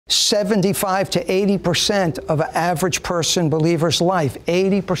75 to 80% of an average person, believer's life,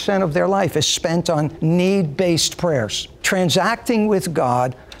 80% of their life is spent on need-based prayers. Transacting with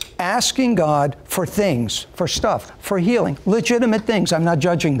God, asking God for things, for stuff, for healing, legitimate things. I'm not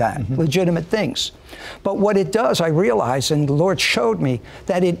judging that, legitimate things. But what it does, I realize, and the Lord showed me,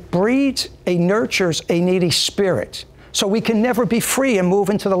 that it breeds, nurtures a needy spirit. So we can never be free and move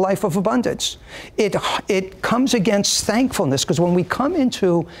into the life of abundance. It comes against thankfulness, because when we come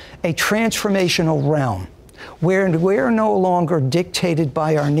into a transformational realm, where we're no longer dictated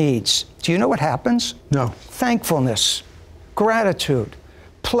by our needs, do you know what happens? No. Thankfulness, gratitude,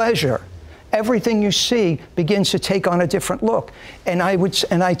 pleasure. Everything you see begins to take on a different look. And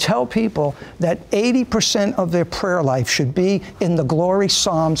I tell people that 80% of their prayer life should be in the glory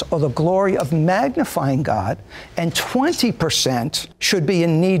psalms or the glory of magnifying God, and 20% should be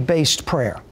in need-based prayer.